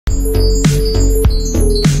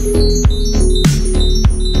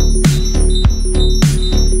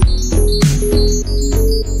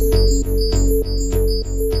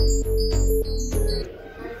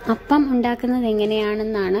ഉണ്ടാക്കുന്നത്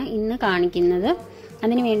എങ്ങനെയാണെന്നാണ് ഇന്ന് കാണിക്കുന്നത്.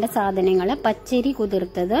 അതിന് വേണ്ട സാധനങ്ങൾ: പച്ചരി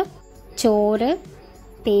കുതിർത്തത്, ചോറ്,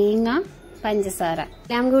 തേങ്ങ, പഞ്ചസാര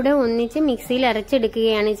എല്ലാം കൂടെ ഒന്നിച്ച് മിക്സിയിൽ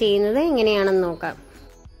അരച്ചെടുക്കുകയാണ് ചെയ്യുന്നത്. എങ്ങനെയാണെന്ന് നോക്കാം.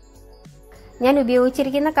 ഞാൻ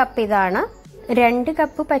ഉപയോഗിച്ചിരിക്കുന്ന കപ്പ് ഇതാണ്. 2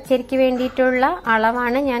 കപ്പ് പച്ചരിക്ക് വേണ്ടിയിട്ടുള്ള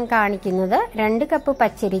അളവാണ് ഞാൻ കാണിക്കുന്നത്. 2 കപ്പ്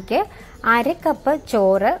പച്ചരിക്ക് 1/2 കപ്പ്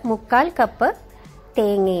ചോറ്, 1/4 കപ്പ്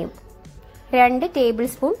തേങ്ങയും 2 ടേബിൾ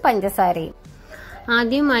സ്പൂൺ പഞ്ചസാരയും.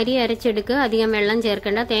 ആദ്യം അരി അരച്ചെടുക്കുക. അധികം വെള്ളം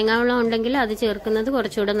ചേർക്കേണ്ട. തേങ്ങാവെള്ളം ഉണ്ടെങ്കിൽ അത് ചേർക്കുന്നത്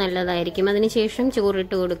കുറച്ചുകൂടെ നല്ലതായിരിക്കും. അതിനുശേഷം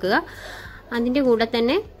ചോറിട്ട് കൊടുക്കുക. അതിൻ്റെ കൂടെ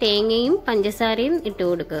തന്നെ തേങ്ങയും പഞ്ചസാരയും ഇട്ട്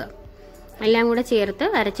കൊടുക്കുക. എല്ലാം കൂടെ ചേർത്ത്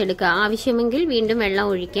അരച്ചെടുക്കുക. ആവശ്യമെങ്കിൽ വീണ്ടും വെള്ളം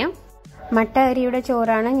ഒഴിക്കാം. മട്ട അരിയുടെ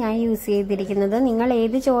ചോറാണ് ഞാൻ യൂസ് ചെയ്തിരിക്കുന്നത്. നിങ്ങൾ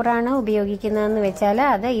ഏത് ചോറാണ് ഉപയോഗിക്കുന്നതെന്ന് വെച്ചാൽ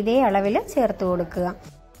അത് ഇതേ അളവിൽ ചേർത്ത് കൊടുക്കുക.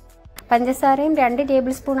 പഞ്ചസാരയും 2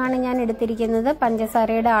 ടേബിൾ സ്പൂണാണ് ഞാൻ എടുത്തിരിക്കുന്നത്.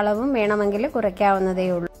 പഞ്ചസാരയുടെ അളവും വേണമെങ്കിൽ കുറയ്ക്കാവുന്നതേ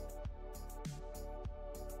ഉള്ളൂ.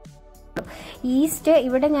 ഈസ്റ്റ്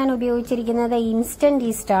ഇവിടെ ഞാൻ ഉപയോഗിച്ചിരിക്കുന്നത് ഇൻസ്റ്റന്റ്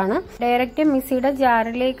ഈസ്റ്റ് ആണ്. ഡയറക്റ്റ് മിക്സിയുടെ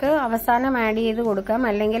ജാറിലേക്ക് അവസാനം ആഡ് ചെയ്ത് കൊടുക്കാം.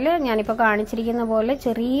 അല്ലെങ്കിൽ ഞാനിപ്പോൾ കാണിച്ചിരിക്കുന്ന പോലെ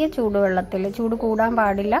ചെറിയ ചൂടുവെള്ളത്തിൽ, ചൂട് കൂടാൻ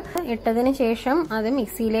പാടില്ല, ഇട്ടതിന് ശേഷം അത്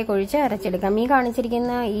മിക്സിയിലേക്ക് ഒഴിച്ച് അരച്ചെടുക്കാം. ഈ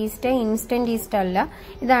കാണിച്ചിരിക്കുന്ന ഈസ്റ്റ് ഇൻസ്റ്റന്റ് ഈസ്റ്റ് അല്ല.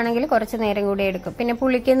 ഇതാണെങ്കിൽ കുറച്ച് നേരം കൂടി എടുക്കും. പിന്നെ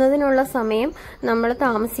പുളിക്കുന്നതിനുള്ള സമയം നമ്മൾ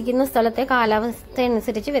താമസിക്കുന്ന സ്ഥലത്തെ കാലാവസ്ഥ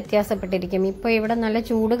അനുസരിച്ച് വ്യത്യാസപ്പെട്ടിരിക്കും. ഇപ്പോൾ ഇവിടെ നല്ല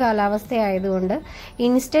ചൂട് കാലാവസ്ഥ ആയതുകൊണ്ട്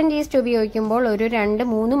ഇൻസ്റ്റന്റ് ഈസ്റ്റ് ഉപയോഗിക്കുമ്പോൾ ഒരു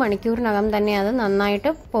 2-3 മണിക്കൂറിനകം തന്നെ അത് നന്നായിട്ട്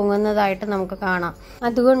പൊങ്ങുന്നതായിട്ട് നമുക്ക് കാണാം.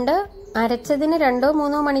 അതുകൊണ്ട് അരച്ചതിന്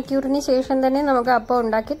 2-3 മണിക്കൂറിന് ശേഷം തന്നെ നമുക്ക് അപ്പം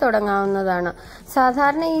ഉണ്ടാക്കി തുടങ്ങാവുന്നതാണ്.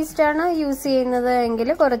 സാധാരണ ഈസ്റ്റാണ് യൂസ് ചെയ്യുന്നത് എങ്കിൽ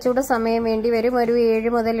കുറച്ചുകൂടെ സമയം വേണ്ടി വരും. ഒരു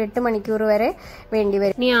 7 മുതൽ 8 മണിക്കൂർ വരെ വേണ്ടി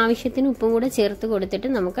വരും. ഇനി ആവശ്യത്തിന് ഉപ്പും കൂടെ ചേർത്ത്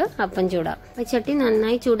കൊടുത്തിട്ട് നമുക്ക് അപ്പം ചൂടാം. ചട്ടി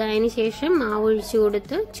നന്നായി ചൂടായതിനു ശേഷം മാവ് ഒഴിച്ചു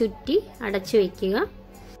കൊടുത്ത് ചുറ്റി അടച്ചു വെക്കുക.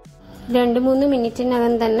 2-3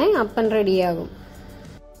 മിനിറ്റിനകം തന്നെ അപ്പം റെഡിയാകും.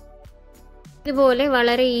 ഇതുപോലെ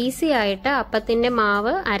വളരെ ഈസി ആയിട്ട് അപ്പത്തിന്റെ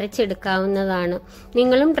മാവ് അരച്ചെടുക്കാവുന്നതാണ്.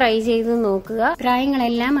 നിങ്ങളും ട്രൈ ചെയ്ത് നോക്കുക.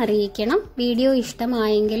 അഭിപ്രായങ്ങളെല്ലാം അറിയിക്കണം. വീഡിയോ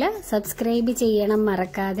ഇഷ്ടമായെങ്കിൽ സബ്സ്ക്രൈബ് ചെയ്യണം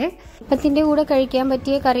മറക്കാതെ. അപ്പത്തിന്റെ കൂടെ കഴിക്കാൻ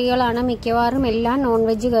പറ്റിയ കറികളാണ് മിക്കവാറും എല്ലാ നോൺ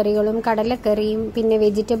വെജ് കറികളും, കടലക്കറിയും പിന്നെ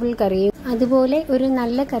വെജിറ്റബിൾ കറിയും. അതുപോലെ ഒരു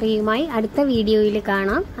നല്ല കറിയുമായി അടുത്ത വീഡിയോയിൽ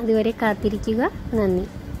കാണാം. അതുവരെ കാത്തിരിക്കുക. നന്ദി.